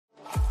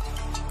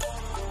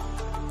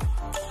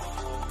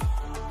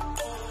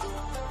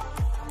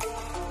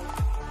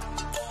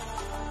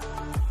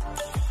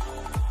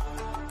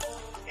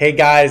Hey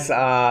guys,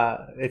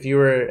 if you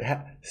were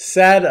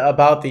sad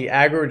about the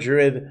Aggro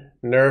Druid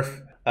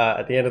nerf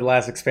at the end of the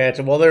last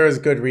expansion, well, there is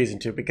good reason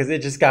to, because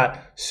it just got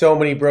so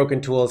many broken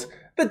tools.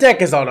 The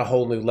deck is on a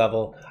whole new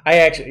level. I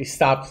actually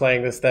stopped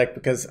playing this deck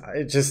because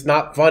it's just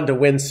not fun to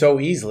win so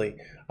easily.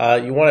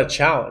 You want a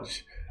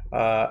challenge,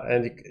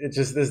 and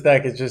this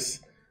deck is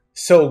just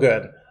so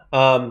good.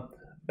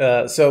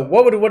 So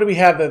what do we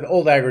have that the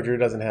old Aggro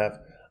Druid doesn't have?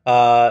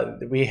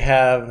 We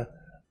have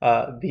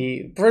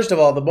first of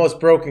all, the most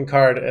broken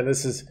card, and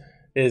this is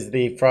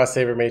the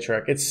Frostsaber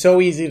Matriarch. It's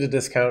so easy to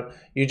discount.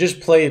 You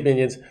just play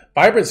minions.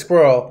 Vibrant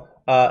Squirrel,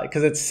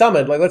 because it's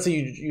summoned. Like, let's say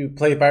you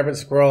play Vibrant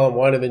Squirrel on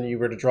one, and then you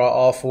were to draw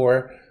all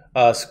 4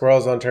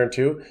 squirrels on turn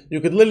 2.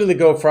 You could literally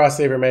go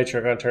Frostsaber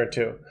Matriarch on turn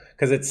 2,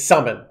 because it's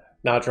summon,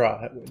 not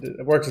draw.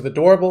 It works with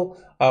Adorable,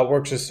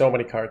 works with so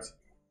many cards.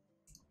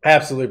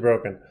 Absolutely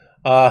broken.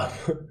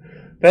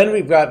 Then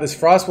we've got this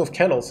Frostwolf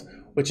Kennels,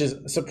 which is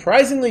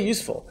surprisingly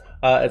useful.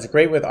 It's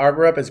great with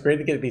Arbor Up. It's great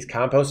to get these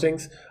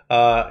compostings.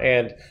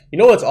 And you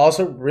know what's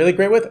also really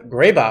great with?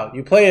 Greybough.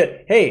 You play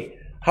it, hey,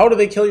 how do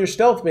they kill your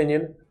stealth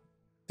minion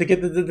to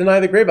get to deny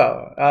the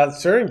Greybough?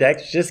 Certain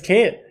decks just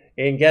can't.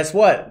 And guess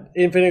what?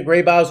 Infinite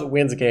Greybows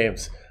wins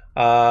games.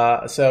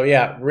 So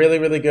yeah, really,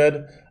 really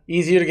good.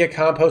 Easier to get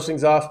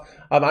compostings off.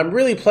 I'm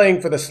really playing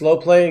for the slow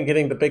play and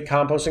getting the big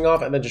composting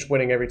off and then just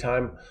winning every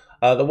time.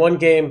 The one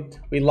game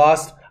we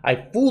lost, I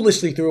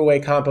foolishly threw away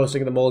composting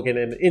in the mulligan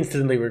and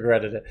instantly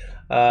regretted it.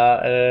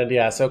 And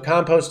yeah, so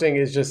composting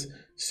is just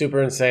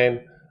super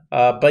insane.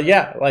 But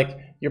yeah, like,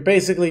 you're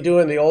basically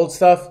doing the old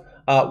stuff.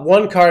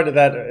 One card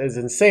that is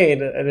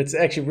insane, and it's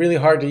actually really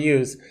hard to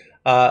use,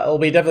 it'll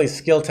be definitely a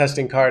skill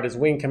testing card, is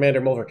Wing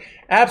Commander Mulver.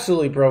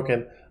 Absolutely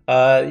broken.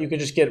 You could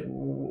just get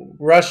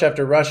rush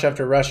after rush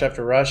after rush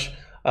after rush.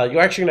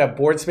 You're actually gonna have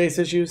board space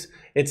issues.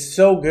 It's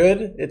so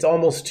good, it's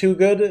almost too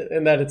good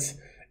in that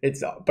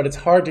but it's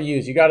hard to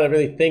use. You got to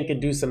really think and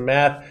do some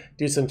math,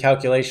 do some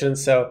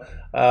calculations. So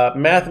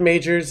math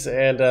majors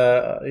and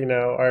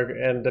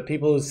the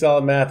people who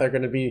sell math are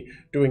going to be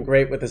doing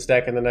great with this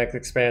deck in the next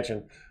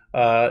expansion.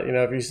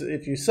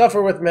 If you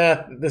suffer with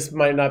math, this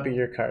might not be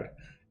your card.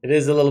 It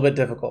is a little bit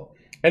difficult.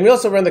 And we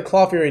also run the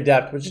Claw Fury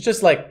Adept, which is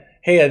just like,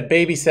 hey, a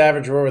baby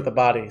Savage Roar with a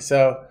body.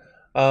 So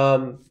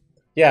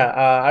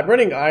yeah, I'm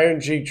running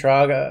Iron G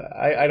Trog.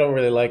 I don't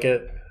really like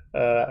it,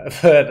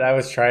 but I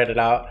was trying it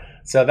out.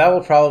 So that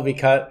will probably be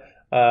cut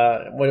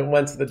when it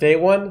went to the day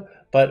one,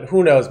 but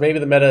who knows? Maybe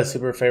the meta is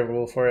super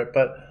favorable for it.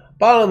 But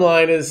bottom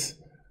line is,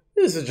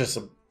 this is just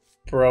a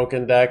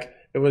broken deck.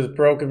 It was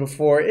broken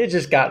before. It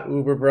just got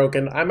uber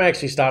broken. I'm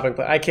actually stopping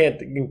play. I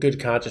can't in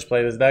good conscience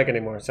play this deck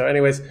anymore. So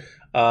anyways,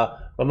 my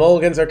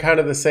mulligans are kind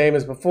of the same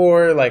as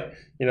before. Like,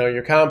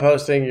 you're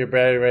composting, your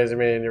Battery Razor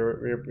Me, and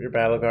your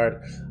Battle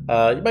Guard.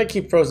 You might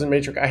keep Frozen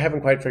Matrix. I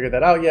haven't quite figured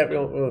that out yet. We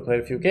only played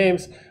a few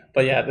games.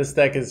 But yeah, this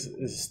deck is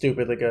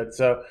stupidly good.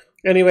 So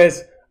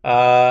anyways,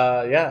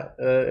 yeah,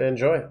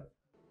 enjoy.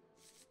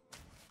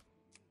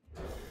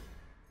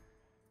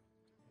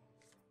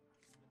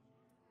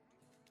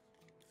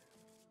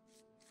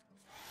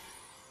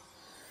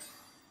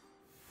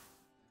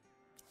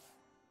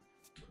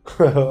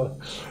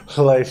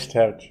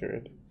 Lifestyle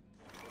Druid.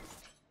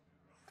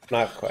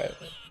 Not quite.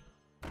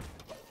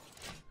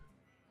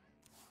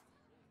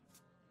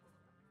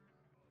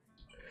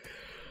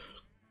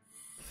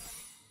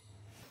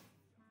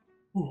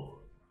 Ooh.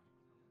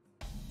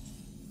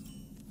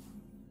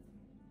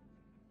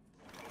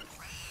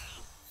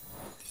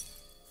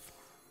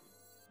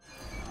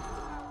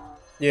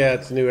 Yeah,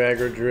 it's a new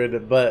Aggro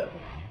Druid, but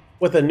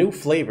with a new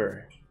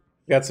flavor.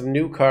 We got some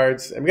new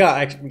cards, and we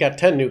got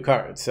 10 new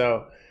cards,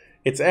 so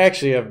it's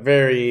actually a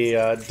very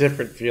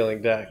different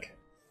feeling deck.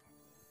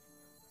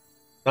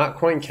 Not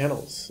Coin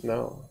Kennels,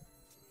 no.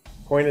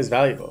 Coin is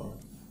valuable.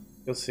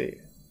 You'll see.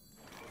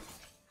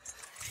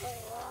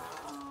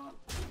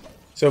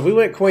 So if we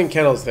went Coin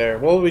Kennels there,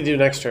 what would we do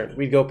next turn?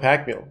 We'd go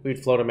Pack Mule.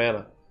 We'd float a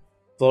mana.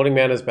 Floating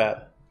mana is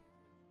bad.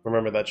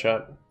 Remember that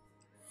shot.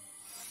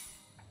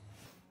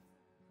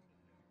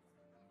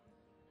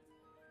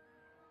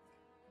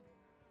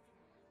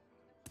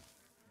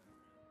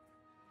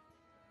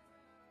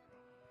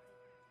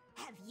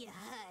 Have you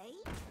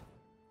heard?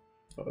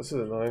 Oh, this is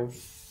annoying.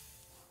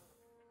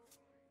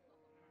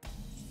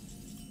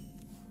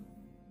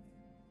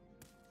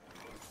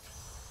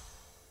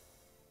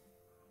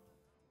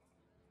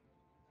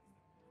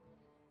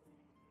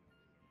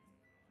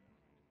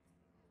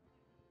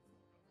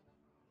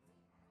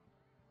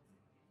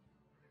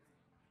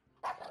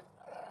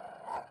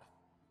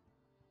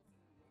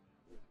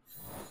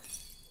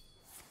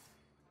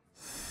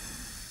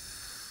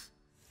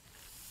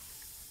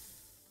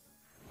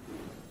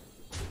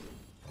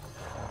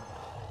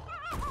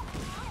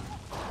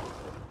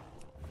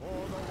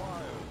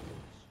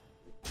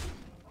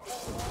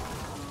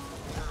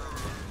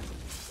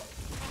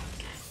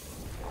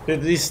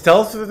 Dude, these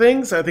stealth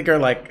things, I think, are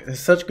like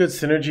such good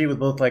synergy with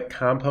both like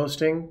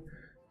composting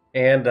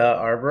and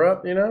Arbor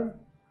Up,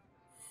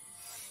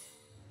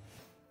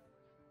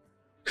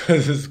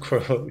 Because this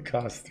squirrel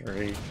costs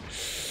 3.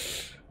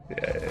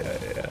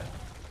 Yeah.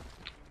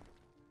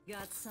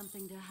 Got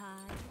something to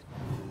hide?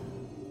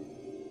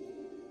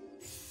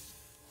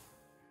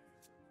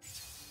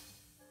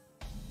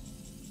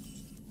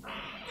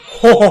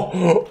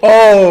 Oh.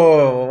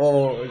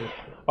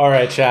 All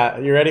right,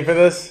 chat. You ready for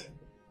this?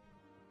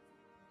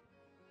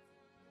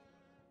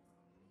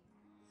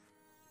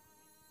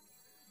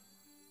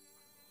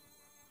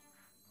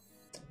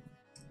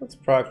 Let's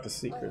proc the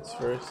secrets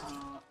first.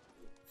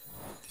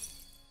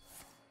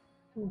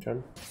 Okay.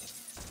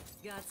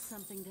 Got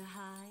something to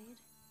hide?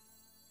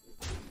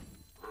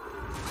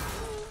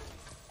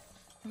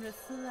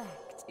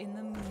 Reflect in the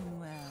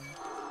moonwell.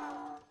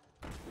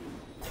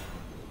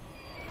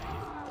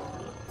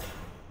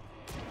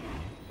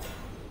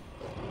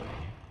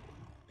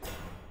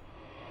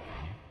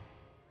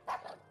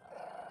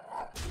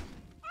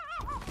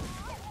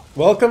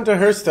 Welcome to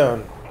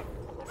Hearthstone.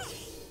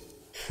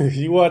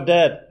 You are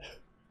dead.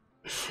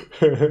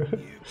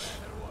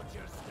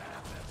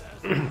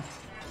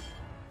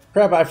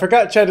 Crap, I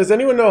forgot, Chad. Does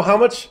anyone know how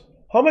much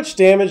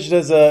damage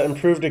does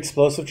improved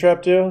explosive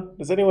trap do?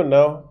 Does anyone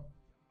know?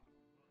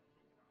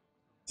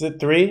 Is it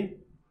 3?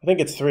 I think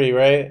it's 3,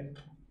 right?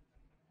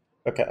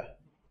 Okay.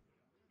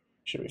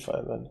 Should be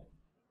fine then.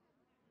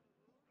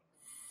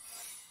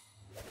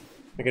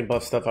 We can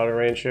buff stuff out of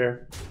range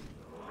here.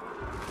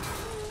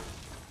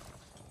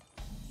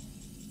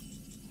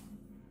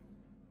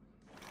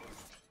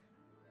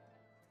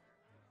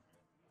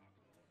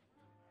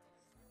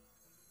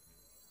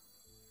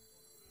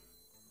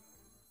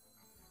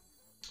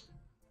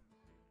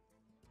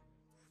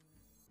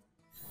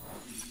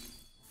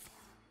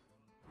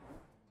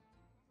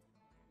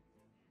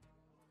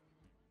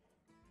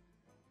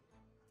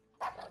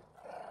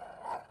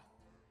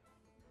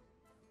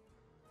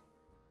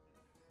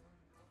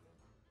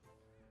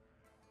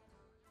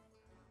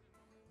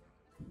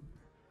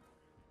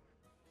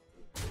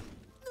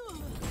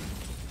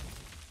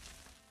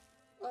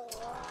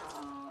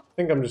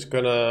 I think I'm just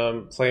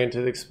gonna play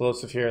into the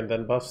explosive here and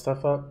then buff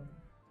stuff up.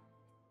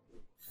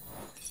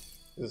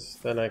 Because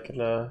then I can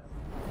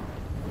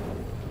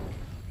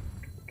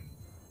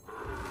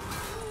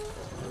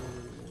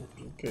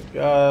good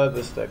God,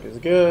 this deck is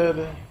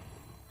good.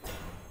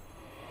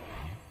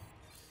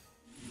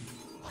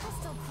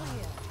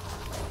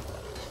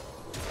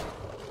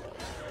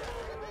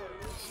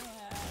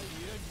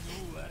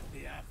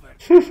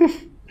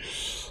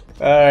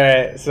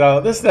 Alright,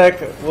 so this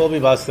deck will be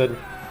busted.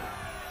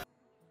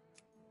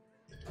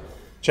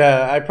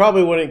 Chat, I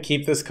probably wouldn't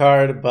keep this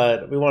card,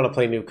 but we want to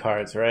play new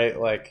cards, right?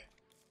 Like,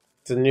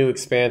 it's a new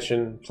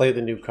expansion, play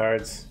the new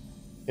cards,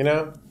 you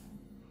know?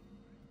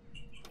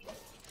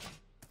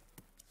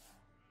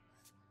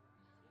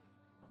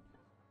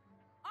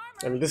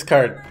 I mean, this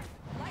card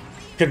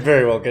could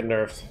very well get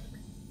nerfed.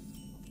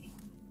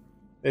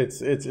 It's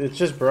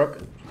just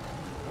broken.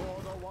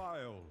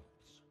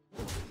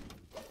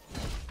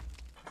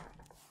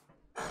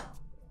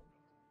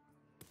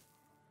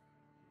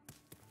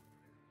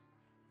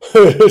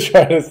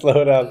 Trying to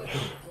slow down.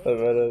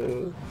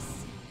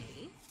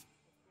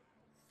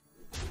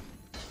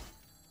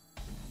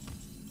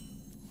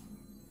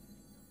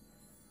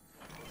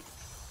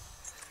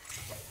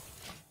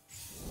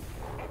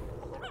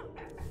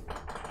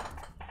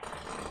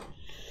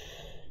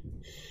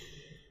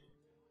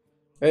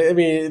 I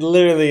mean,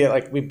 literally,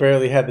 like, we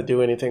barely had to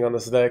do anything on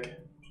this deck.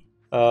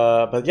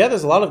 But yeah,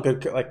 there's a lot of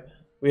good, like,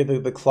 we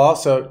had the Claw,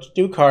 so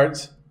new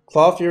cards,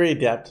 Claw Fury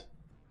Adept,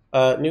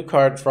 new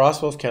card,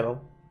 Frostwolf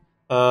Kennel,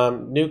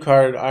 new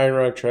card, Iron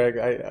Rug Treg.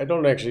 I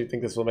don't actually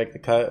think this will make the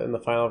cut in the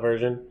final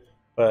version,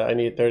 but I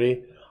need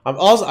 30. I'm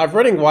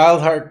running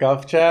Wildheart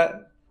Guff,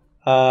 chat,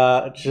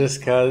 just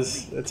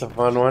because it's a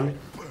fun one.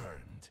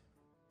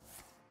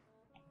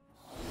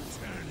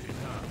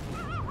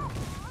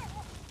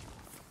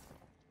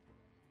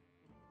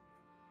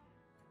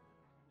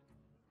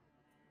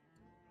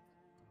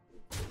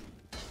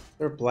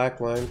 There are black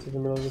lines in the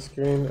middle of the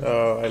screen.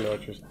 Oh, I know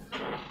what you're saying.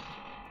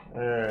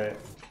 All right,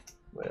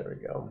 there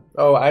we go.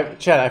 Oh,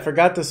 Chad, I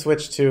forgot to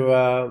switch to.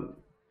 I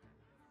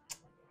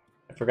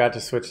forgot to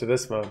switch to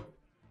this mode.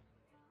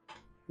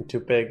 I'm too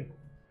big.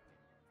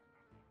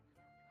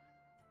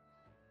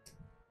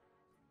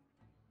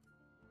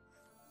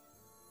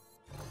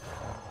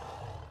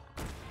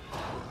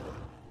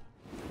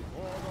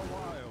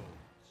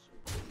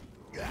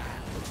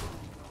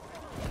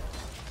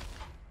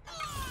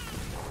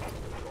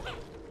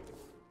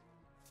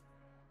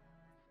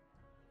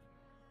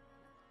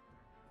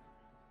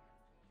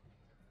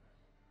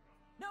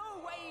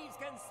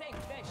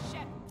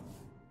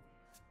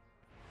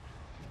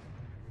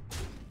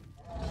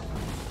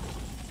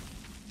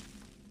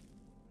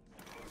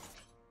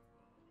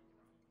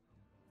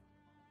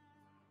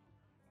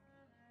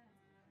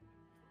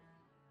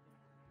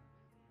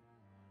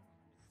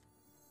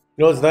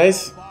 You know what's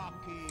nice?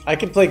 I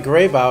can play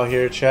Greybow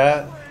here,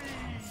 chat.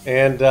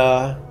 And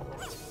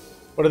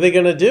what are they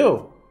gonna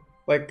do?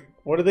 Like,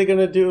 what are they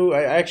gonna do?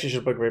 I actually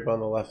should put Greybow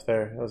on the left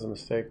there. That was a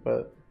mistake,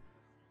 but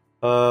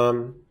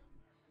I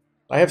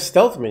have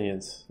stealth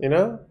minions, you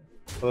know?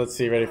 So let's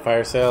see, ready,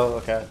 fire sale.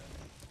 Okay,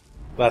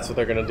 that's what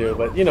they're gonna do.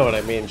 But you know what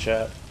I mean,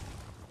 chat.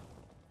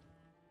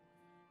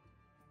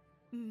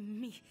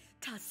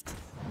 tusk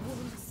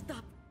won't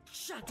stop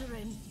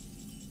shattering.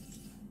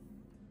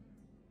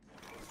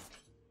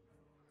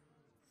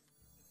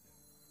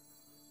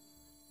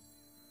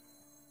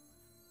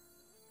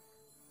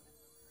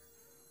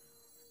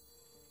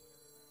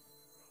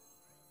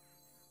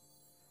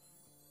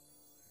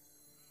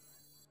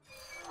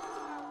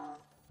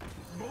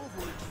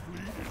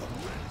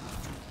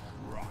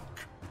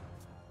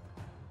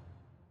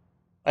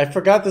 I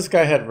forgot this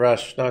guy had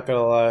rush, not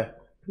gonna lie.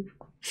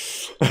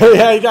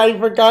 I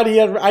forgot he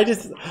had.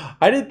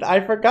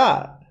 I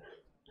forgot.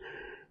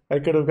 I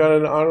could have got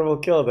an honorable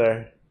kill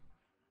there.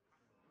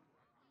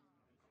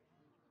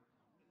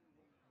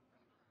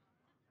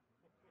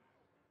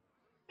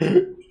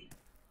 Me,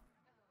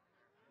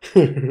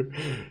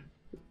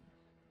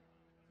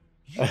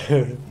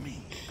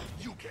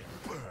 you get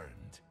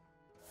burned.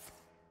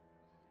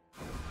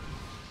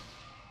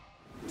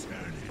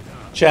 Turn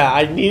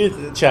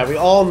it up. Chat, we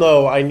all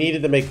know I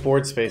needed to make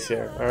board space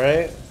here,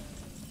 alright?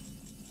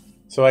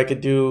 So I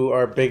could do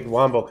our big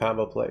wombo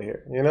combo play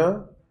here, you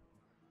know?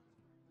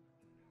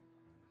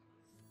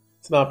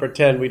 Let's not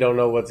pretend we don't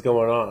know what's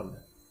going on.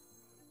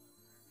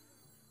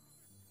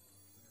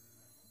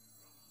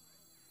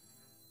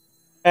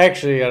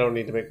 Actually, I don't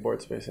need to make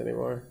board space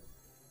anymore.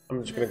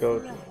 I'm just gonna go.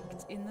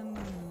 Reflect in the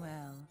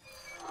moonwell.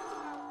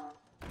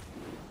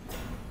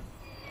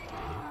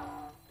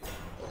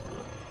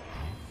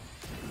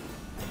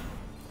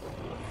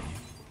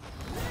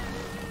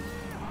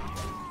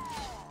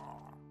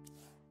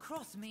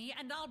 Cross me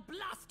and I'll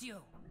blast you.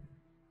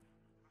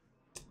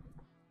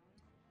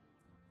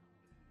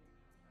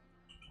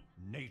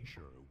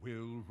 Nature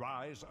will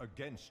rise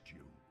against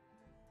you.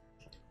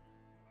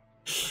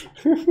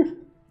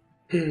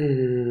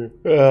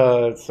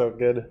 Oh, it's so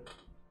good.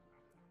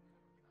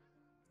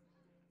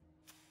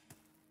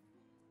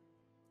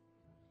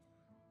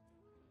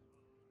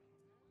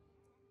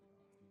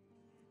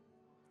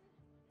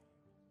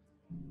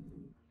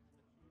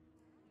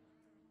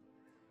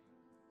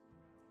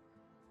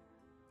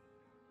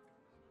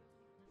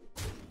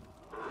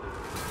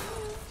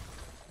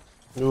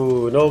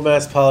 Ooh, no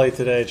mass poly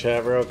today,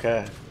 chat. We're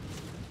okay.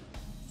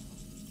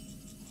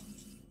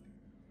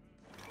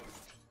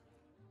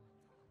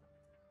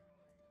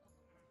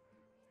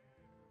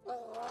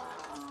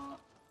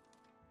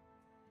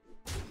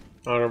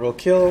 Honorable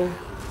kill.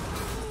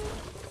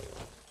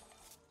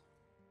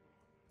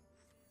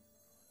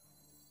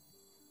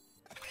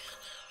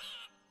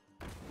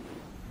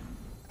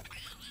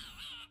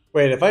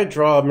 Wait, if I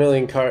draw a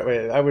million cards,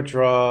 wait, I would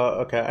draw.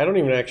 Okay, I don't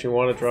even actually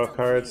want to draw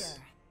cards,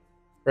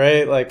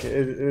 right? Like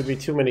it would be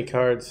too many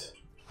cards.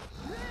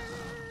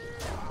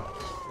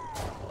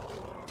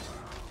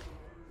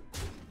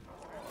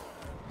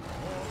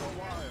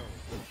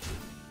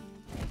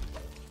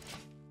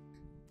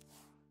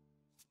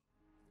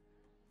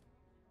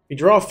 We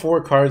draw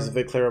 4 cards if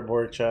they clear a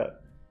board, chat.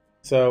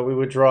 So we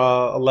would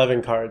draw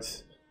 11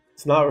 cards.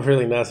 It's not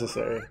really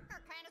necessary.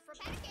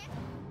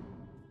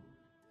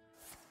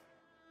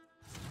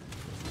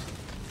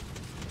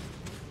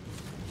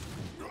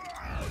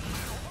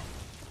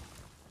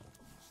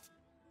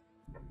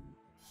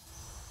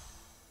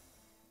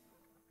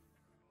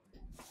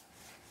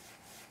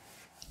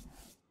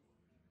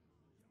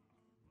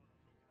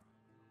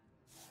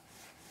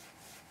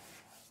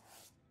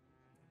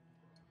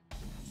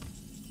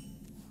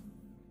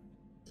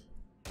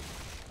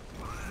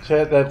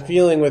 Chat, that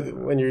feeling with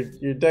when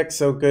your deck's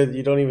so good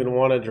you don't even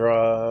want to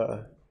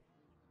draw.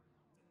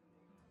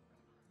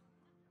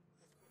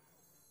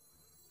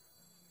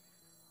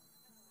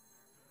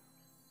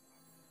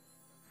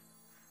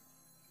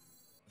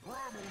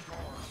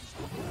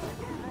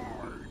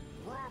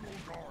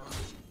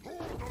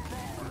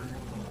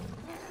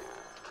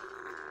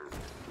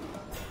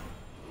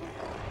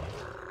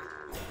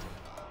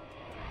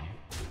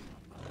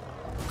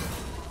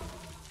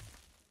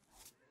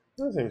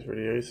 That seems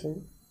pretty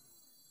decent.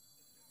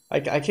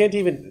 I can't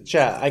even,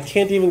 chat, I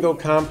can't even go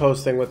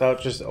composting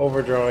without just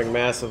overdrawing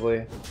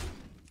massively.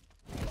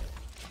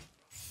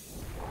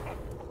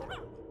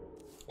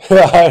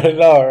 I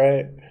know,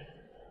 right?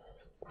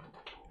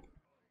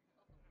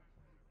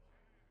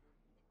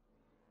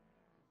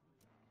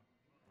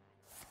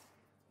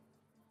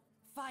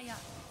 Fire,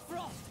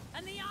 frost,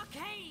 and the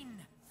arcane.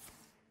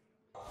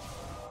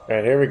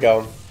 Alright, here we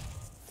go.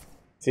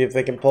 See if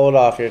they can pull it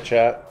off here,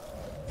 chat.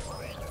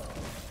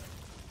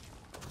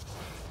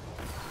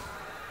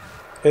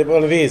 Hit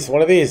one of these,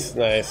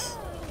 nice.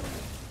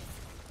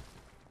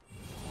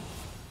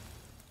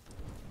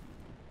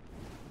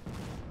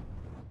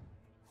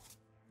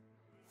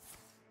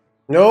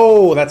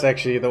 No, that's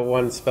actually the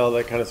one spell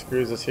that kind of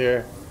screws us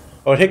here.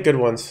 Oh, it hit good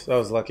ones. That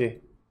was lucky.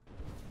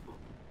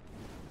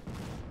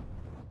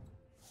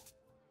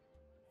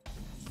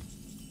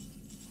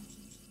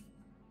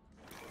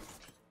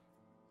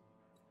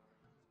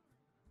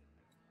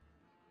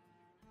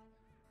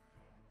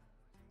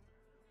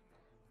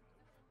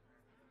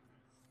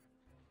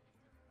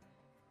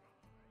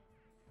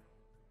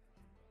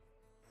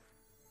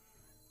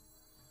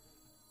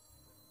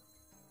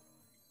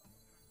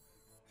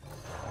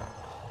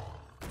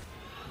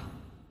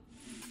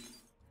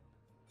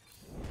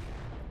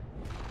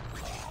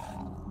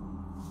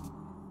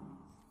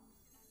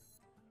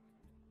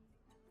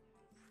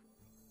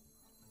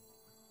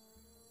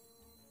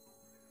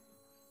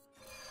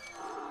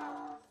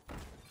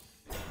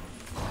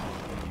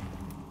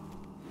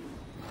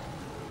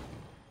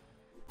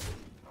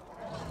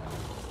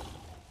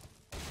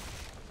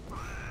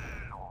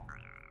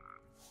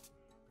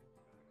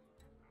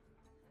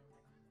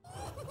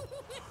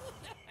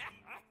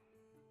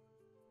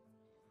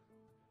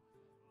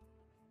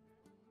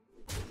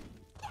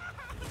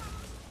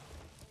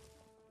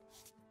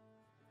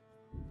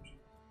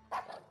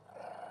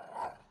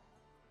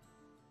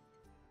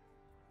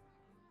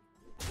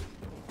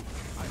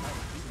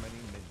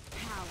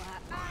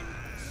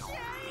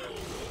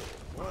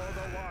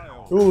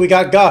 Ooh, we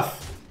got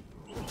Guff.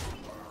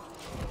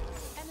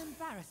 An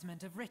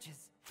embarrassment of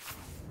riches.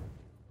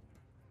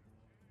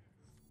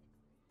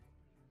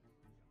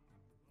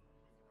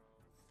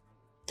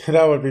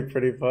 That would be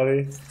pretty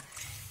funny.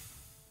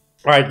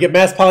 Alright, get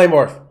Mass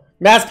Polymorph.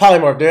 Mass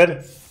Polymorph,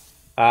 dude.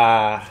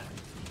 Alright.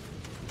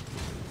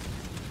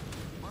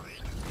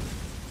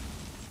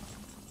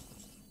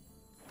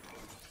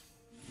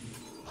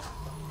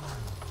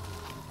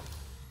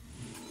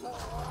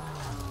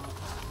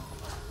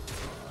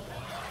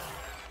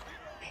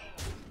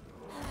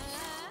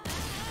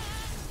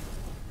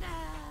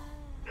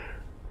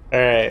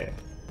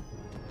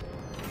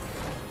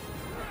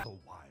 The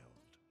wild.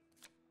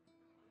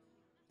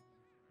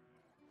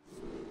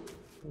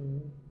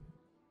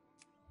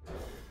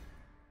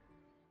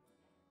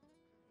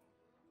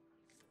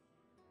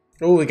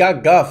 Ooh, we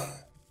got Guff.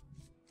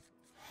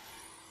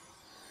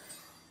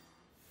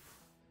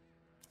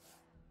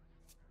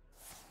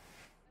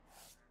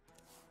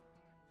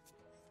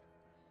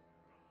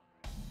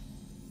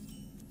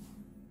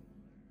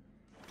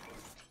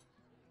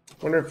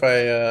 Wonder if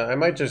I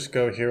might just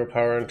go Hero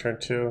Power on turn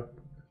 2.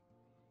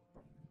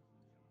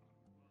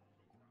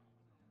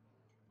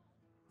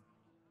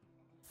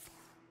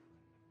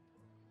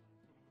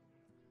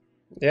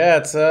 Yeah,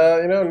 it's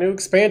you know, new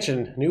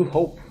expansion, new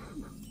hope.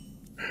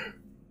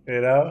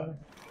 You know?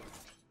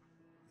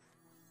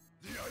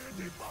 The iron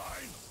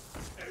divine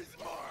is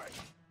mine.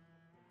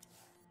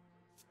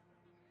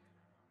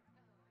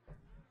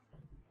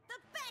 The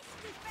best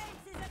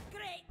defense is a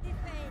great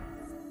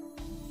defense.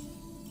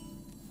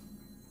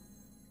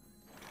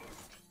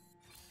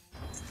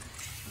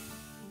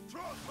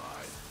 Trust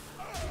mine.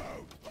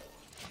 Oh!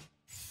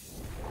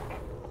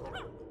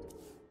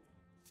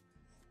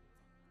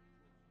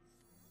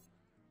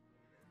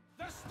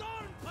 The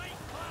Stormpike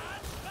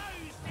clan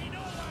bows to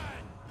no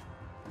one.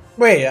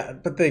 Wait,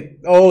 but they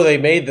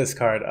made this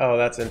card. Oh,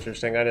 that's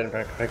interesting. I didn't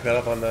pick that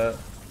up on that.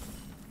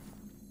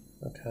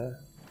 Okay.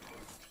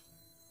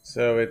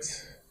 So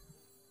it's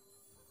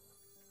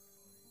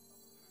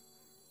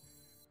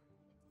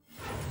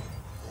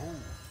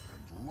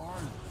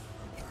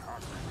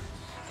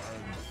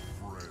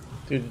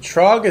dude,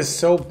 Trog is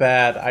so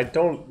bad. I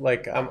don't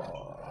like. I'm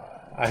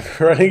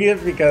running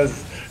it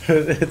because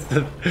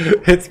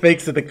it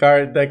makes it the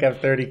card deck have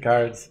 30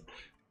 cards.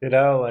 You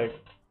know, like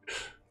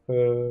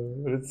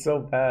it's so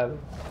bad.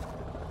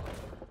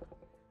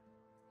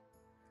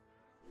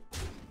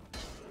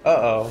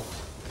 Uh-oh.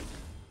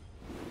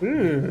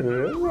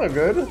 That's not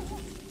good.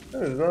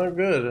 That is not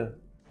good.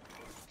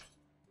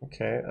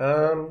 Okay,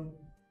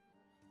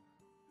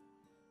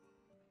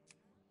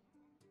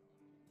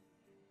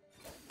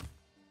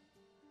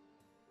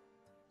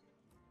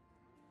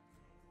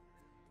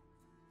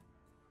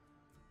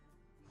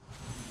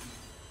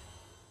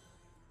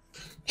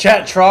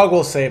 Chat, Trog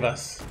will save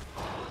us.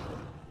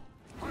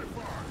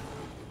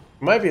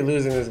 Might be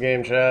losing this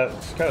game, chat.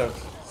 It's kind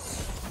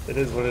of... It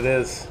is what it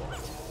is.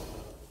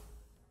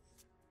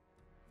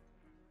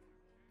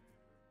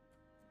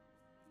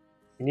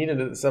 We needed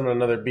to summon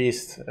another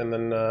beast, and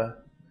then,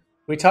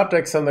 we top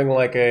deck something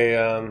like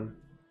a,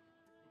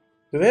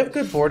 do they have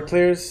good board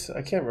clears?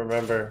 I can't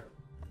remember.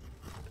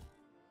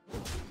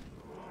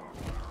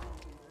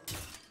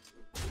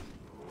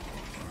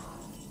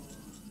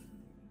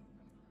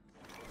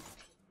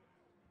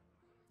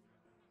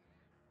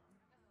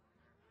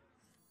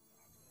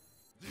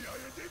 The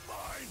iron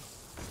divine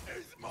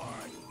is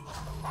mine.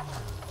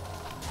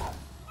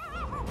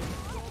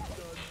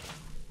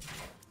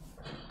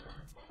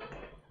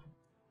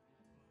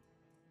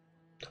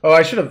 Oh,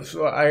 I should have.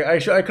 I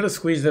could have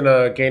squeezed in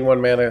a gain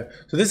 1 mana.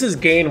 So this is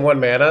gain 1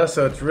 mana,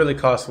 so it's really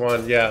cost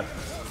 1. Yeah,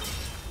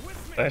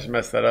 I should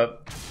mess that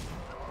up.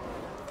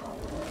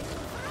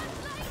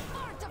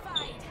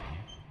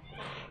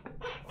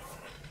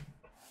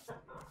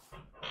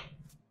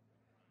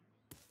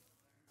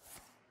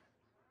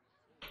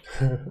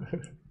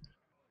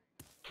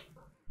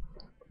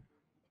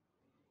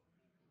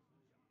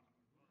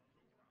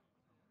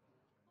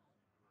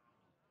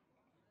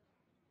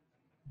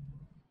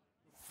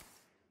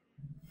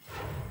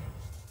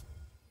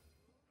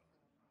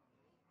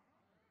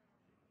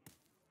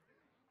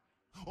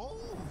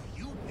 Oh,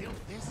 you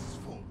built this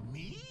for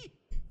me?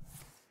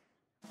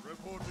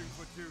 Reporting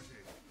for duty.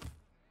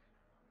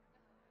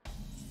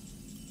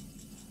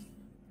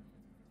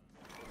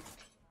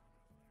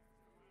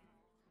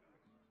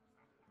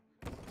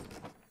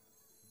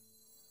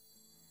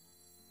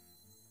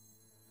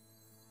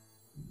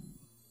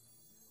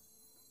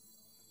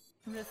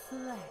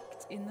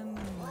 Reflect in the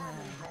moonlight.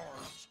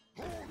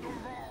 Hold the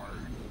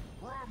line!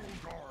 Bramble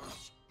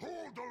guards,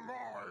 hold the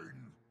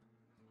line!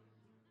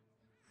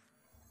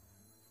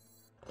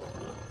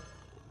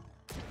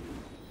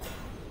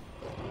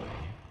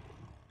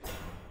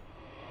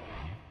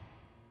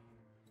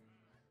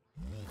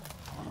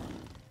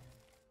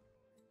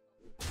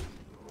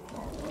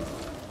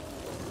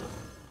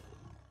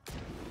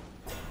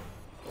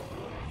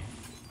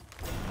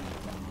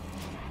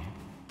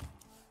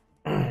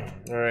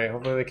 Alright,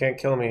 hopefully they can't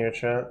kill me here,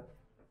 chat.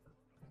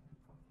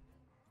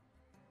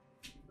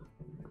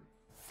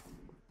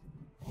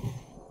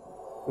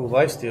 Ooh,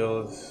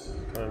 lifesteal is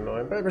kind of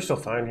annoying, but we're still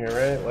fine here,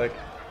 right? Like,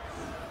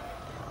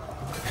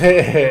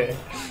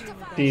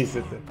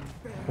 decent.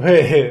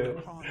 Wait.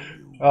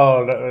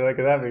 Oh, no, like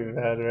that be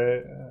bad,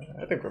 right?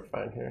 I think we're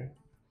fine here.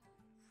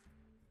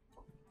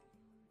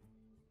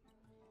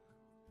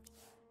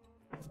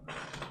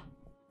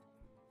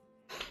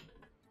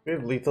 We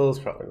have lethals,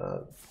 probably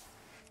not.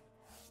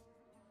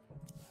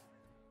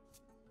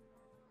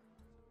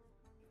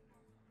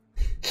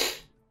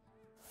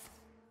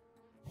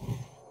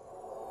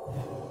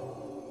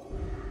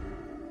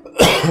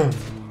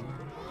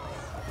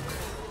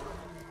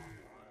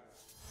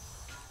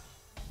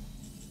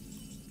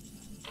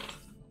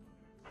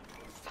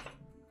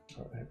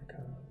 Oh, there we go.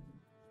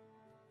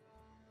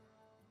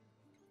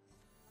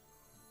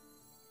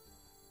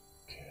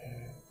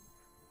 Okay.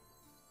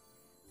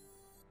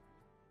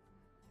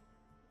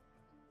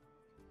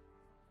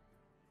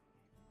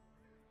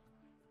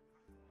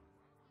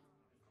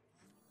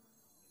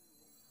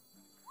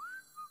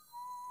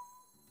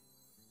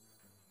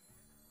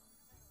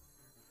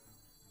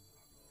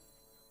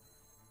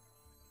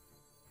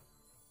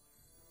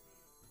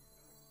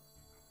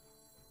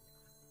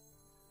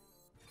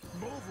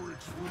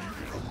 Mavericks will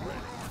need a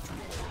radar to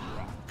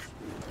rock.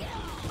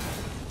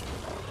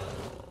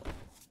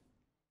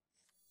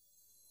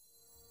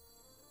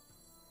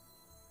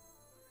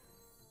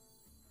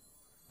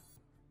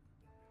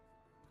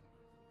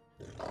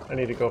 I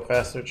need to go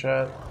faster,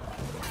 chat.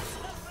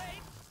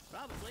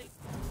 Probably.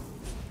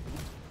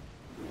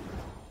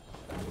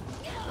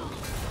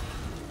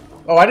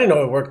 Oh, I didn't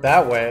know it worked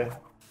that way.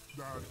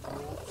 That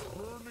rock's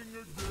burning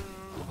again.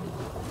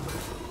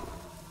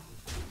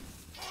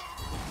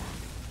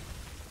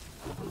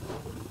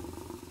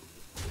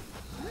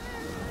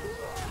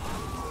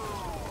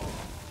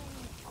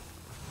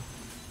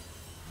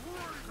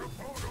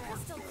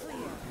 Crystal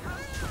clear.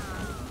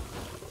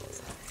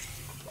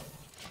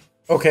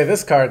 Okay,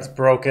 this card's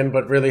broken,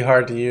 but really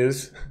hard to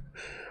use.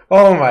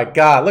 Oh my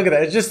god, look at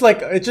that. It's just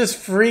like, it's just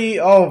free.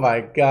 Oh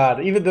my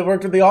god. Even it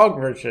worked with the Aug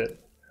Merchant.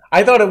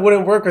 I thought it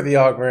wouldn't work with the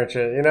Aug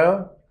Merchant, you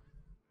know?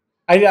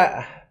 I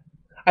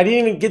didn't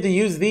even get to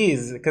use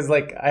these, because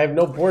like, I have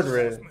no board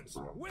rid.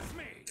 With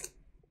me.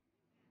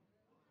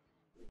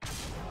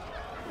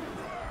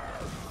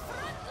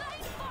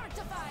 Frontline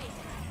fortified.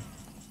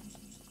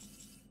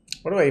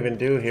 What do I even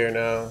do here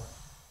now?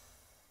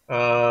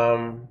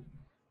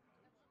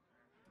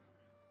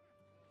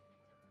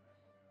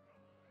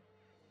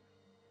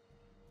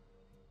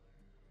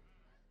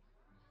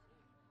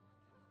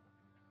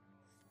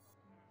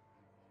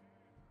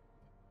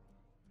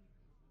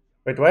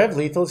 Wait, do I have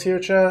lethals here,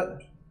 chat?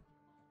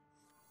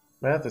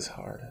 Math is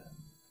hard.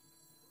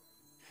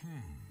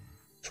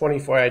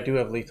 24, I do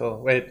have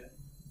lethal. Wait.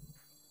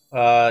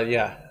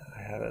 Yeah,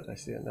 I have it. I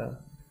see it now.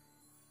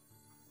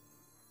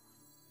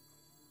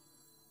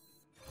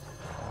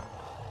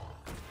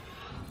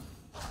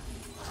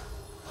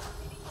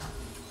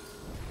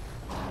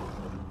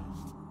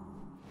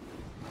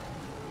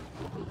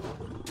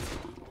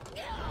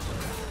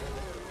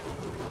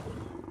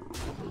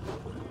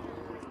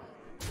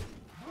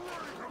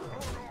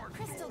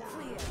 Crystal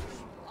clear.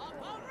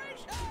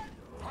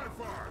 High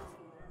five.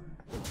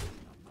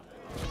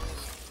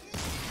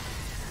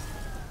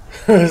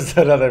 There's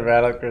another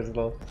battle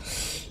crystal.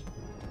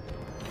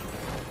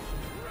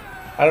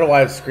 I don't know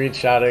why I'm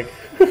screenshotting.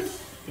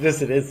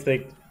 Just an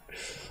instinct.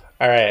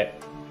 Alright.